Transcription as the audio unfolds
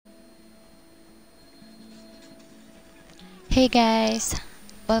Hey guys,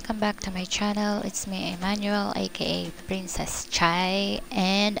 welcome back to my channel. It's me Emmanuelle aka Princess Chai,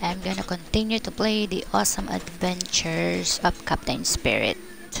 and I'm gonna continue to play the awesome adventures of Captain Spirit.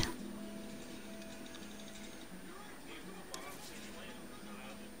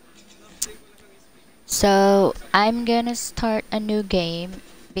 So I'm gonna start a new game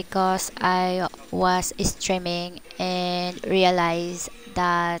because I was streaming and realized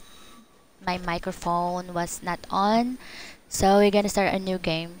that my microphone was not on. So we're gonna start a new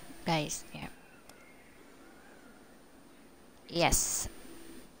game, guys. Yeah. Yes.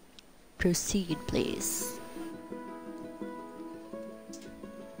 Proceed, please.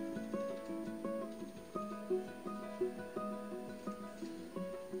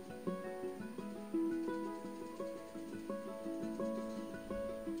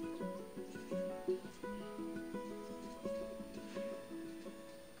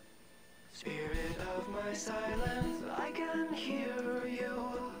 Spirit of my silence, I can hear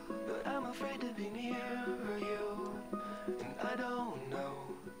you, but I'm afraid to be near you, and I don't know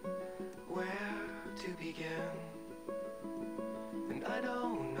where to begin, and I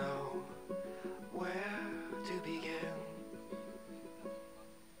don't know where to begin.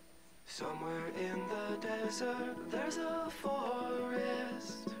 Somewhere in the desert, there's a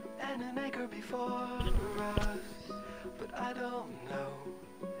forest, and an acre before us, but I don't know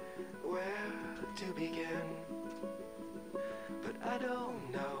where to begin, but I don't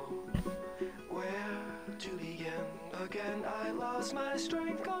know where to begin. Again, I lost my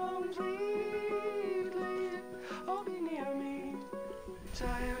strength completely. Oh, be near me,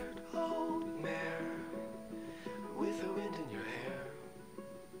 tired old mare with the wind in your hair.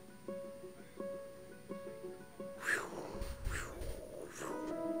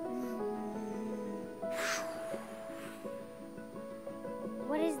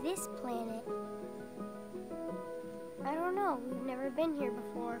 What is this planet? I don't know. We've never been here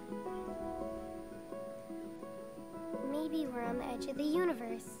before. Maybe we're on the edge of the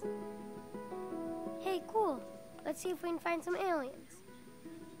universe. Hey, cool. Let's see if we can find some aliens.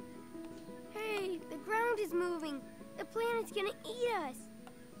 Hey, the ground is moving. The planet's gonna eat us.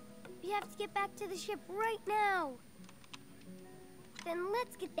 We have to get back to the ship right now. Then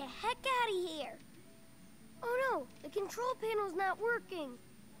let's get the heck out of here. Oh no, the control panel's not working.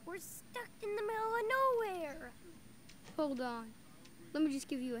 We're stuck in the middle of nowhere. Hold on. Let me just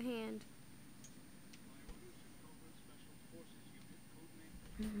give you a hand.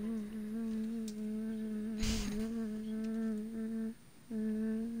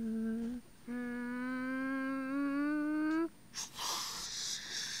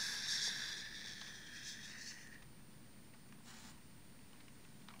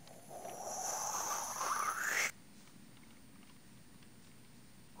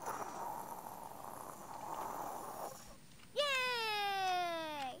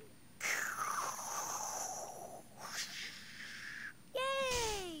 Yay!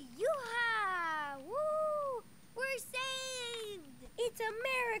 Yay! Yoo-ha! Woo! We're saved! It's a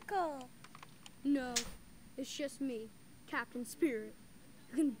miracle! No, it's just me, Captain Spirit,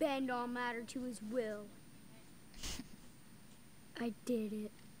 who can bend all matter to his will. I did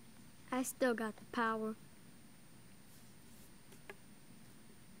it. I still got the power.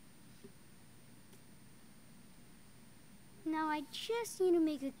 Now I just need to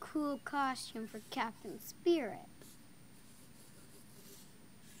make a cool costume for Captain Spirit.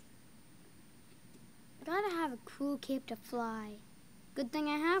 Gotta have a cool cape to fly. Good thing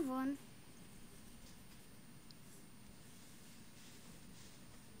I have one.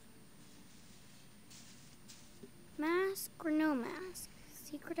 Mask or no mask?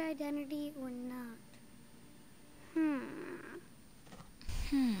 Secret identity or not?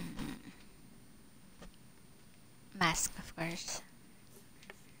 Mask, of course.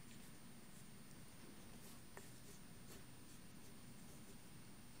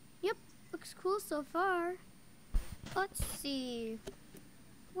 Yep, looks cool so far. Let's see.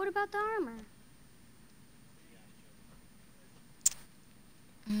 What about the armor?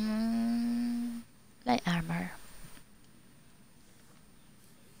 Light armor.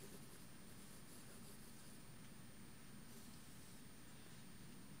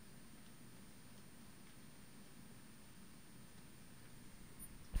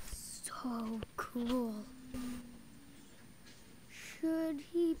 So cool. Should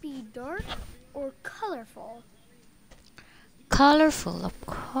he be dark or colorful? Colorful, of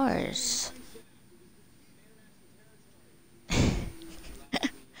course.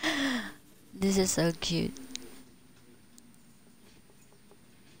 This is so cute.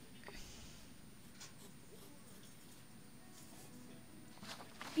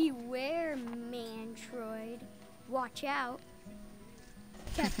 Beware, Mantroid. Watch out.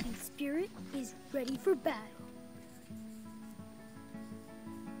 Captain Spirit is ready for battle.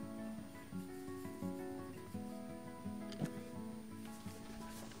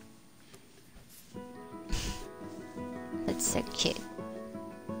 That's so cute.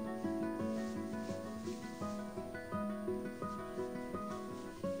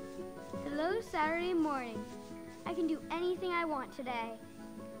 Hello, Saturday morning. I can do anything I want today.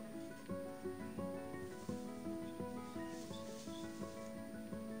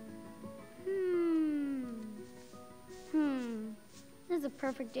 This is a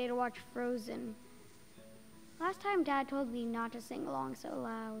perfect day to watch Frozen. Last time Dad told me not to sing along so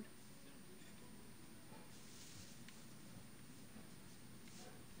loud.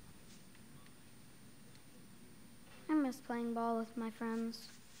 I miss playing ball with my friends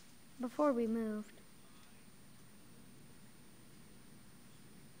before we moved.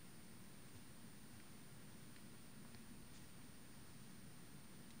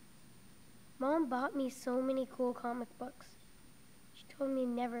 Mom bought me so many cool comic books. She told me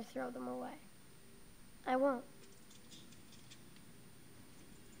never throw them away. I won't.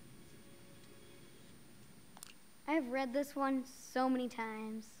 I've read this one so many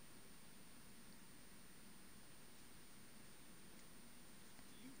times.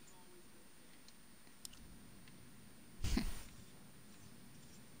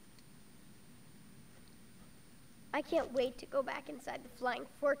 I can't wait to go back inside the Flying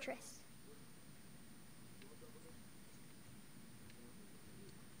Fortress.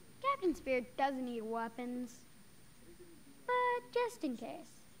 Captain Spirit doesn't need weapons, but just in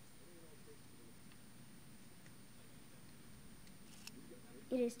case.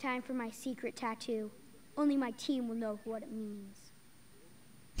 It is time for my secret tattoo. Only my team will know what it means.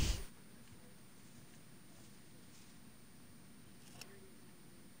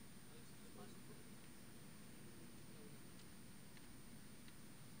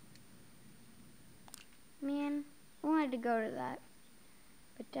 Man, I wanted to go to that,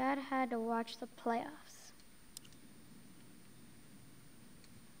 but Dad had to watch the playoffs.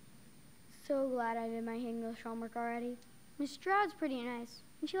 So glad I did my English homework already. Miss Stroud's pretty nice,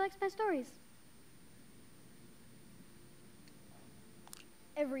 and she likes my stories.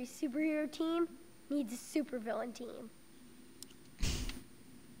 Every superhero team needs a supervillain team.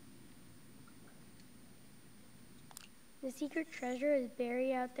 The secret treasure is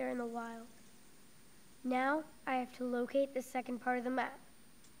buried out there in the wild. Now I have to locate the second part of the map.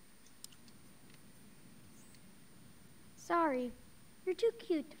 Sorry, you're too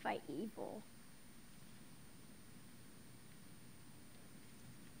cute to fight evil.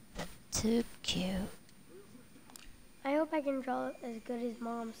 Too cute. I hope I can draw as good as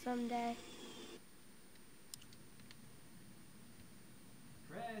Mom someday.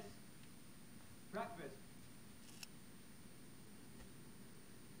 Chris, breakfast.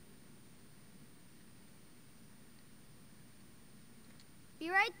 Be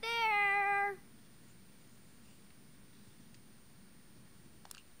right there!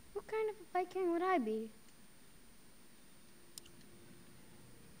 What kind of a Viking would I be?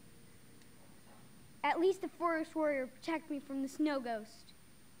 At least a forest warrior protect me from the snow ghost.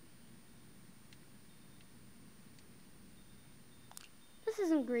 This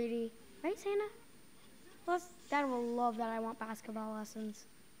isn't greedy, right, Santa? Plus, Dad will love that I want basketball lessons.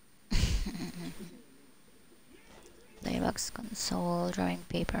 Playbox console, drawing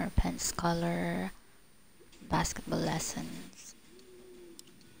paper, pens, color, basketball lessons.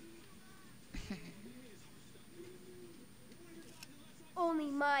 Only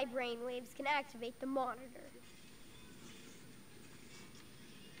my brainwaves can activate the monitor.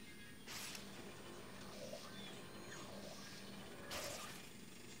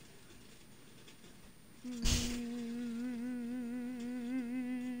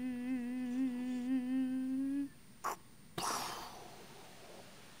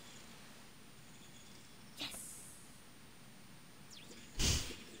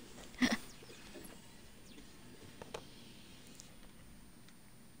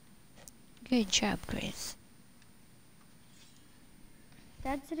 Good job, Chris.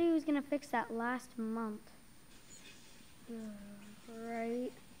 Dad said he was gonna fix that last month.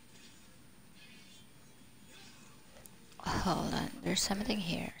 Right? Hold on, there's something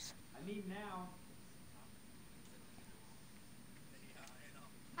here. I need now.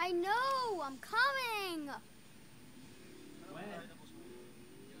 I know! I'm coming! When?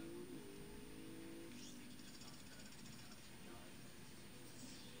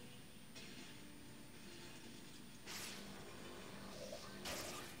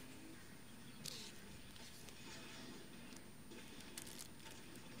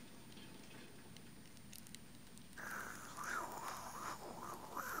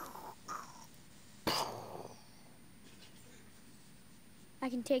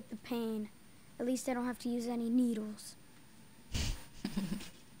 can take the pain. At least I don't have to use any needles.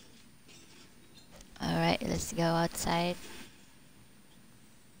 Alright, let's go outside.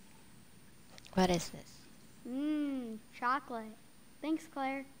 What is this? Chocolate. Thanks,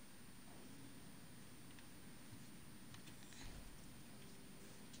 Claire.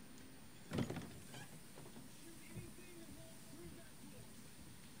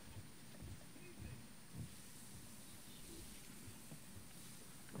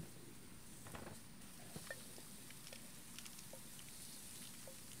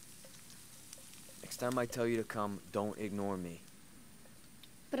 Next time I tell you to come, don't ignore me.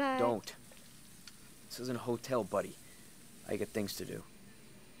 But I... Don't. This isn't a hotel, buddy. I got things to do.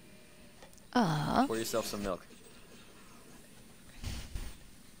 Aww. Pour yourself some milk.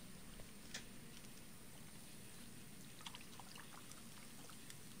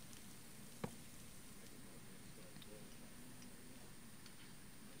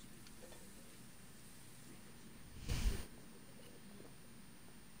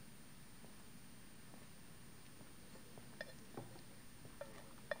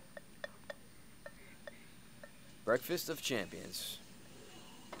 Breakfast of Champions.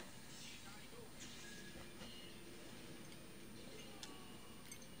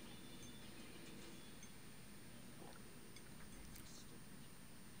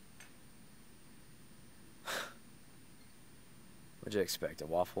 What'd you expect, a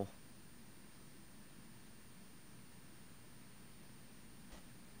waffle?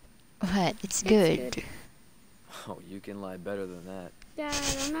 What? It's good. good. Oh, you can lie better than that. Dad,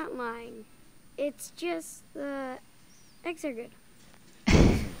 I'm not lying. It's just the eggs are good.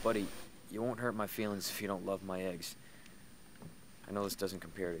 Buddy, you won't hurt my feelings if you don't love my eggs. I know this doesn't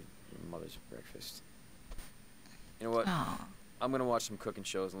compare to your mother's breakfast. You know what? Aw. I'm gonna watch some cooking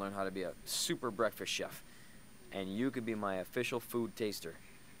shows and learn how to be a super breakfast chef. And you could be my official food taster.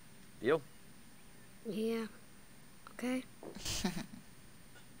 Deal? Yeah. Okay.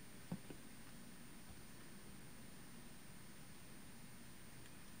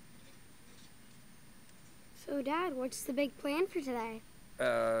 So, Dad, what's the big plan for today?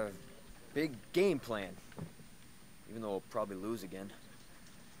 Big game plan. Even though we'll probably lose again.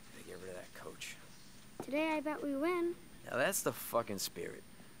 Gotta get rid of that coach. Today, I bet we win. Now that's the fucking spirit.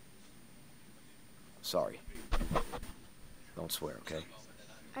 Sorry. Don't swear, okay?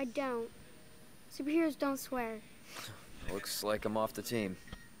 I don't. Superheroes don't swear. Looks like I'm off the team.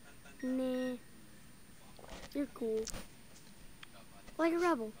 Nah. You're cool. Like a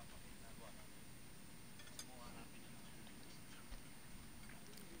rebel.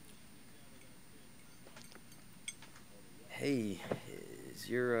 Hey, is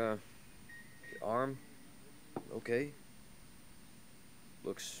your arm okay?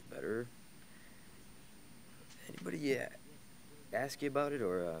 Looks better. Anybody ask you about it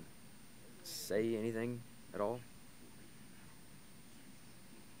or say anything at all?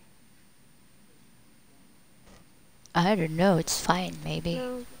 I don't know, it's fine, maybe.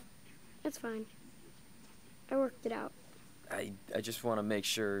 No, it's fine. I worked it out. I just want to make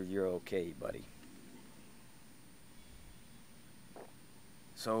sure you're okay, buddy.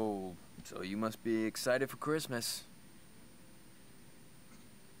 So you must be excited for Christmas.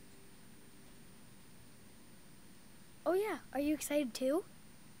 Oh yeah, are you excited too?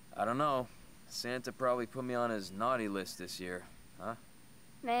 I don't know. Santa probably put me on his naughty list this year, huh?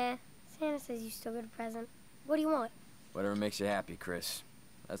 Nah, Santa says you still get a present. What do you want? Whatever makes you happy, Chris.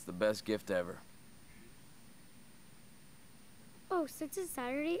 That's the best gift ever. Oh, since it's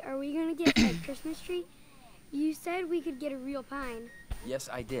Saturday, are we gonna get a Christmas tree? You said we could get a real pine. Yes,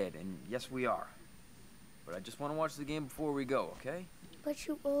 I did, and yes, we are. But I just want to watch the game before we go, okay? But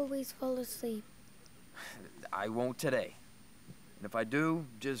you always fall asleep. I won't today. And if I do,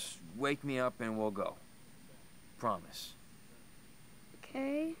 just wake me up and we'll go. Promise.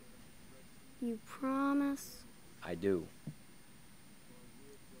 Okay? You promise? I do.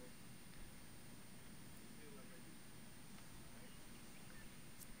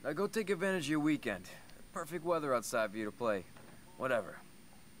 Now go take advantage of your weekend. Perfect weather outside for you to play. Whatever.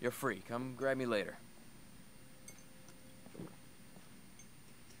 You're free. Come grab me later.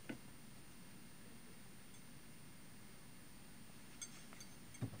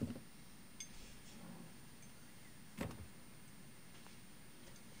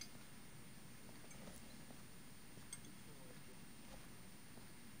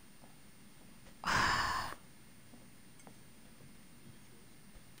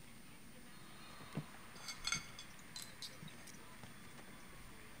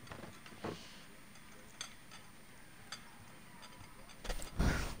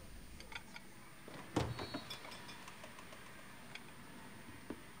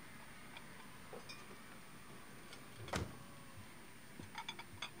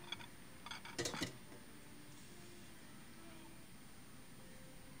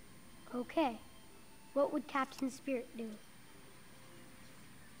 Okay, what would Captain Spirit do?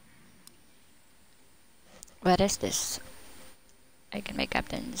 What is this? I can make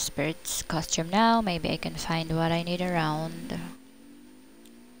Captain Spirit's costume now. Maybe I can find what I need around.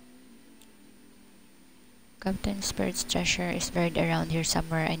 Captain Spirit's treasure is buried around here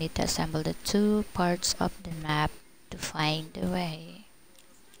somewhere. I need to assemble the two parts of the map to find the way.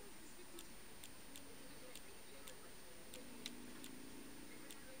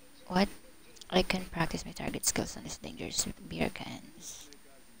 What? I can practice my target skills on these dangerous beer cans.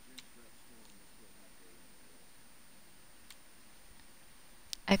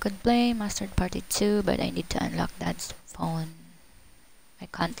 I could play Mastered Party 2, but I need to unlock Dad's phone. I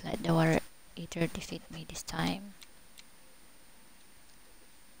can't let the water eater defeat me this time.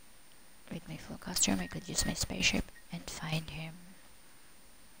 With my full costume, I could use my spaceship and find him.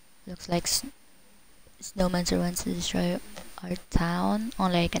 Looks like Snowmancer wants to destroy our town.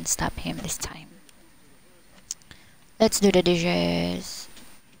 Only I can stop him this time. Let's do the dishes.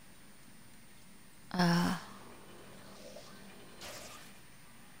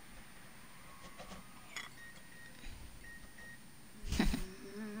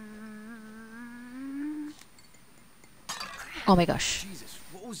 Oh my gosh. Jesus,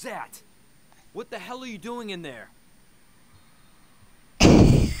 what was that? What the hell are you doing in there?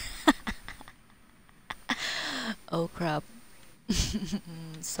 Oh crap.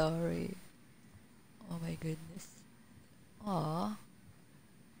 Sorry. Oh my goodness. Aw.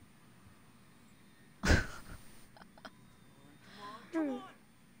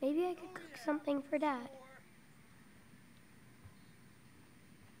 Maybe I could cook something for Dad.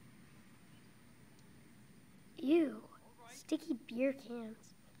 Ew, sticky beer cans.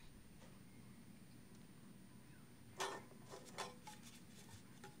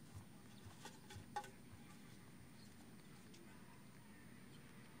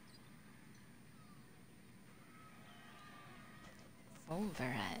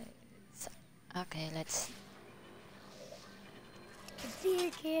 Overrides. Okay, let's. The beer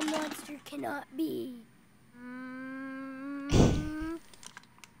can monster cannot be.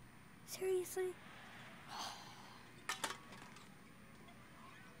 Seriously?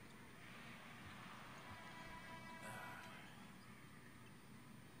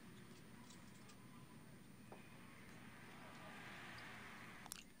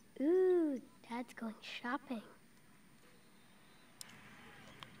 Ooh, Dad's going shopping.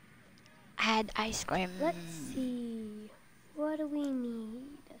 Add ice cream. Let's see. What do we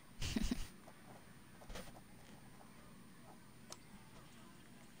need?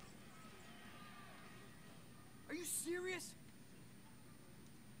 Are you serious?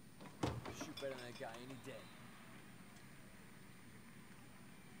 You shoot better than that guy any day.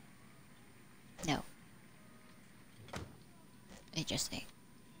 No. I just ate.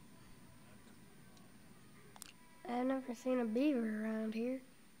 I've never seen a beaver around here.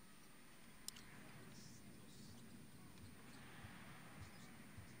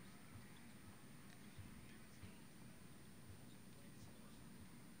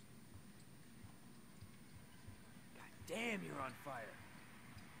 Damn, you're on fire.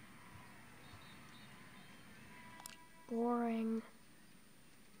 Boring.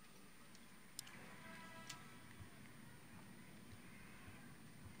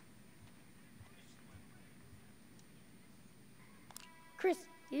 Chris,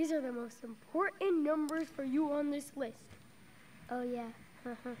 these are the most important numbers for you on this list. Oh yeah,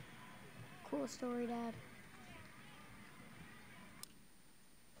 cool story, Dad.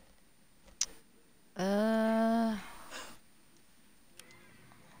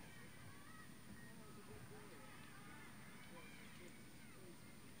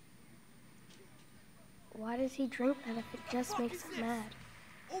 Why does he drink that if it just makes him mad?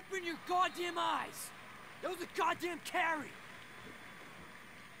 Open your goddamn eyes! That was a goddamn carry!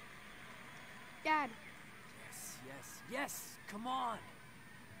 Dad, Yes, yes, yes! Come on!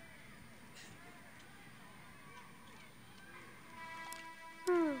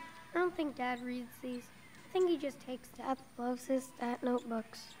 I don't think Dad reads these. I think he just takes Dad loves his stat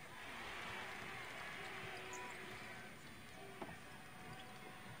notebooks.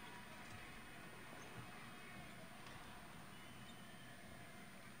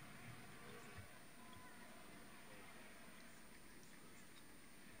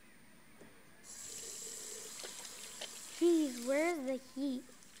 Geez, where's the heat?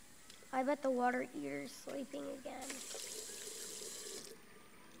 I bet the water eater's sleeping again.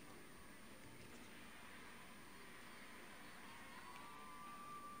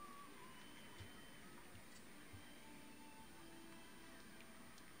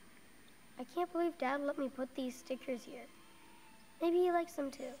 I can't believe Dad let me put these stickers here. Maybe he likes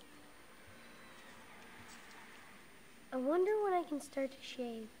them too. I wonder when I can start to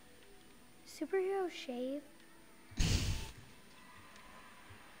shave. Superheroes shave?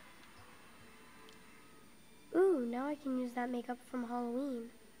 Ooh, now I can use that makeup from Halloween.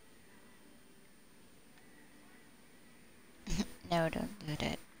 No, don't do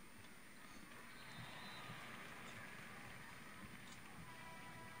that.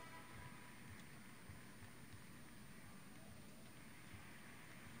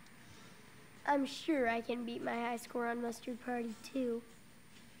 I'm sure I can beat my high score on Mustard Party too.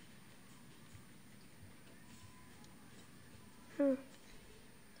 Dad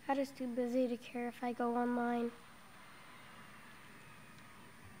is too busy to care if I go online.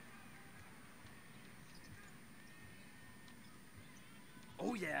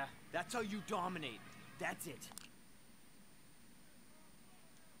 Oh yeah, that's how you dominate. That's it.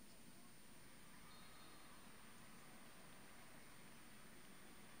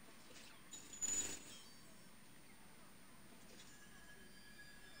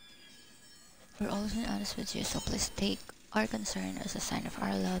 We're always honest with you, so please take our concern as a sign of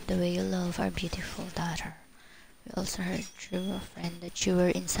our love the way you love our beautiful daughter. We also heard through a friend that you were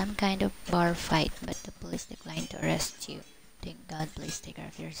in some kind of bar fight, but the police declined to arrest you. Thank God, please take care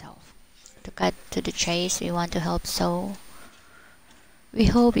of yourself. To cut to the chase, we want to help, so we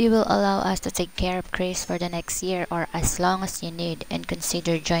hope you will allow us to take care of Chris for the next year or as long as you need, and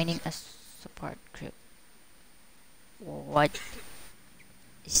consider joining a support group. What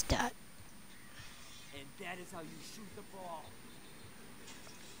is that? And that is how you shoot the ball.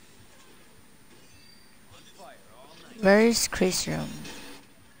 On fire all night. Where's Chris' room?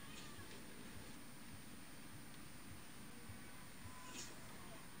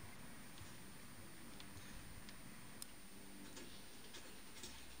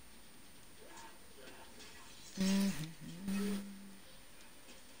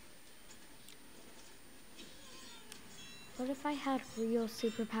 What if I had real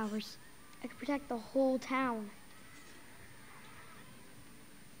superpowers? I could protect the whole town.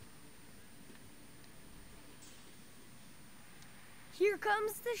 Here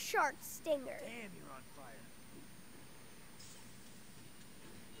comes the shark stinger. Damn, you're on fire.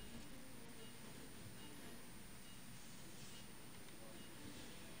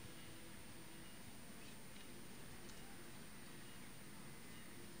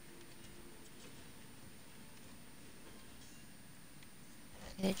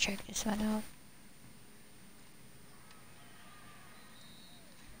 Let's check this one out.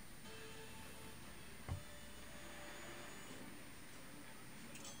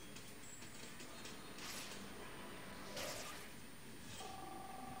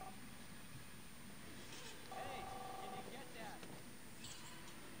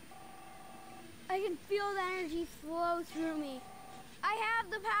 I can feel the energy flow through me. I have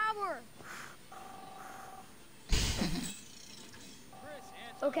the power.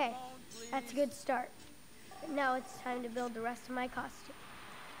 Okay, that's a good start. But now it's time to build the rest of my costume.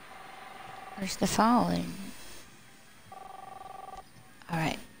 Where's the phone?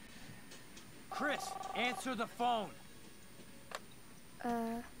 Alright. Chris, answer the phone.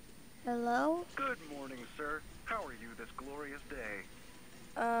 Hello? Good morning, sir. How are you this glorious day?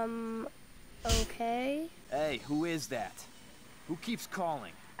 Okay. Hey, who is that? Who keeps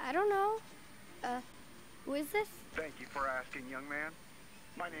calling? I don't know. Who is this? Thank you for asking, young man.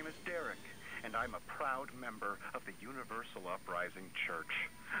 My name is Derek, and I'm a proud member of the Universal Uprising Church.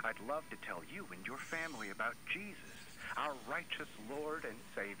 I'd love to tell you and your family about Jesus, our righteous Lord and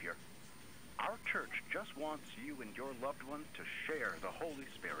Savior. Our church just wants you and your loved ones to share the Holy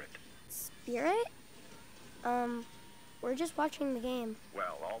Spirit. Spirit? We're just watching the game.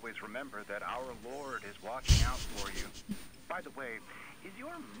 Well, always remember that our Lord is watching out for you. By the way, is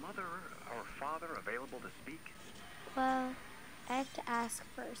your mother or father available to speak? Well, I have to ask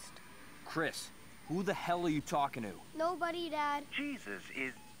first. Chris, who the hell are you talking to? Nobody, Dad. Jesus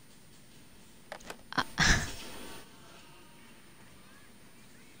is...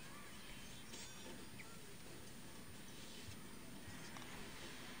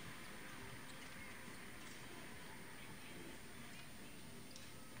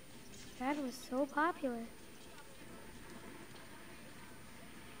 Dad was so popular.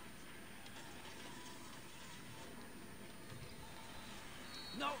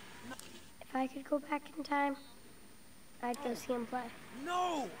 No, no, If I could go back in time, I'd go see him play.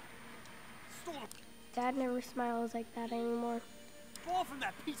 no! Stole Dad never smiles like that anymore. the ball from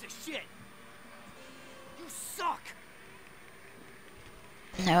that piece of shit! You suck!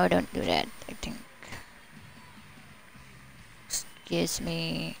 No, don't do that, I think. Excuse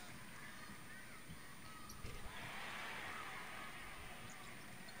me.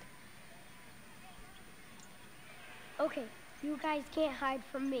 guys can't hide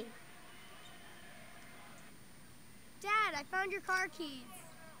from me. Dad, I found your car keys.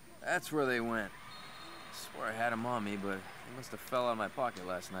 That's where they went. I swear I had them on me, but they must have fell out of my pocket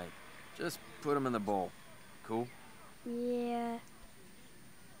last night. Just put them in the bowl. Cool? Yeah.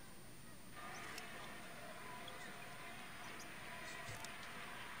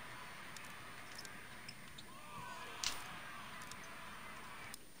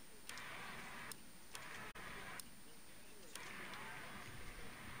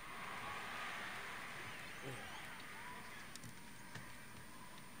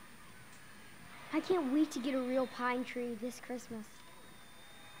 I can't wait to get a real pine tree this Christmas,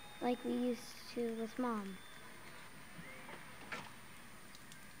 like we used to with Mom.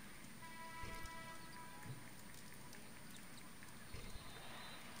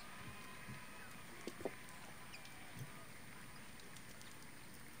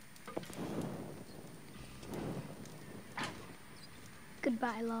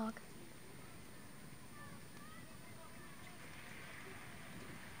 Goodbye, log.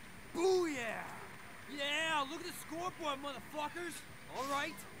 Booyah! Yeah, look at the scoreboard, motherfuckers!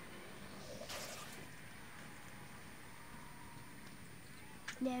 Alright.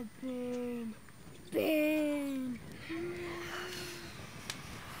 Now burn. Burn.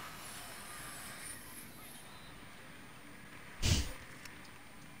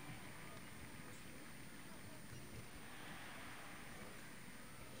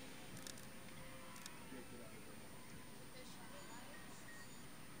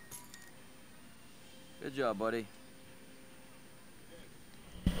 Good job, buddy.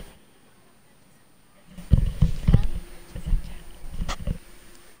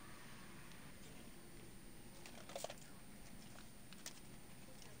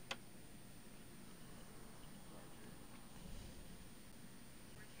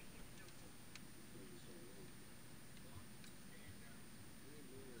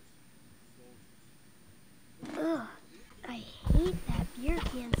 Ugh, I hate that beer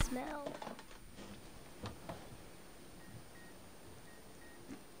can smell.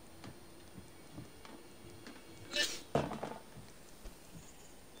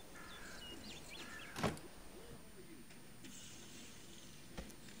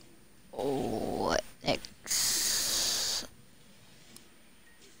 Oh, next.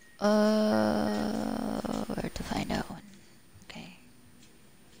 Where to find that one? Okay.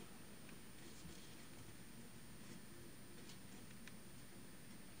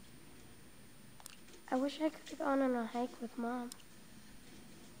 I wish I could have gone on a hike with Mom.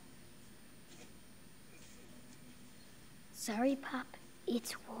 Sorry, Pop.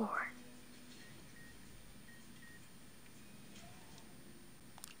 It's war.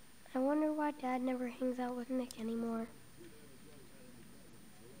 I wonder why Dad never hangs out with Nick anymore.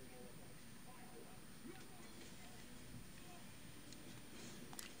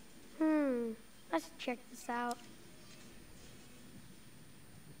 Let's check this out.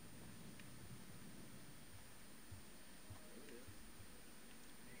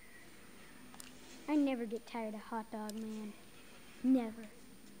 I never get tired of hot dog, man. Never.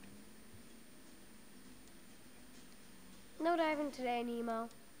 No diving today, Nemo.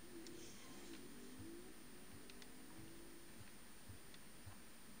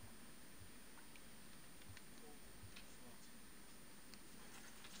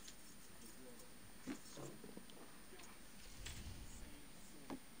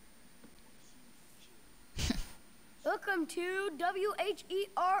 Welcome to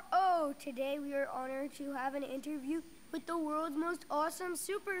WHERO. Today we are honored to have an interview with the world's most awesome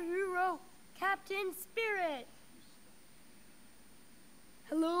superhero, Captain Spirit.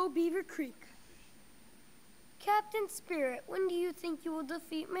 Hello, Beaver Creek. Captain Spirit, when do you think you will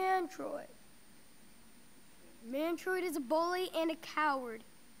defeat Mantroid? Mantroid is a bully and a coward.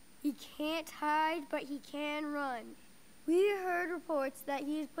 He can't hide, but he can run. We heard reports that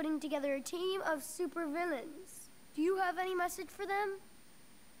he is putting together a team of supervillains. Do you have any message for them?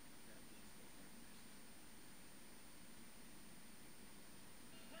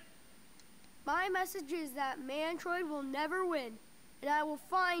 My message is that Mantroid will never win, and I will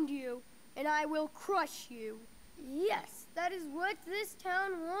find you, and I will crush you. Yes, that is what this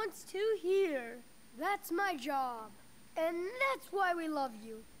town wants to hear. That's my job, and that's why we love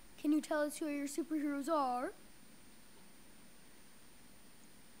you. Can you tell us who your superheroes are?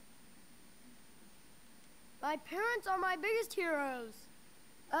 My parents are my biggest heroes.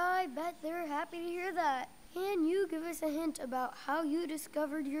 I bet they're happy to hear that. Can you give us a hint about how you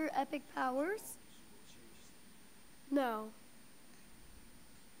discovered your epic powers? No.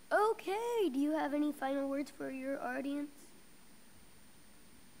 Okay, do you have any final words for your audience?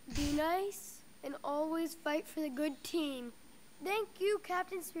 Be nice and always fight for the good team. Thank you,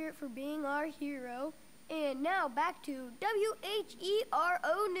 Captain Spirit, for being our hero. And now back to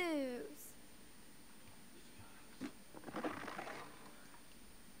WHERO News.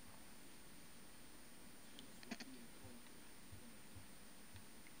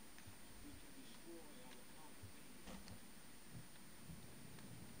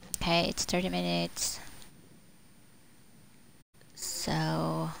 Okay, it's 30 minutes.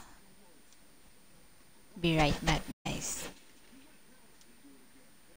 So, be right back.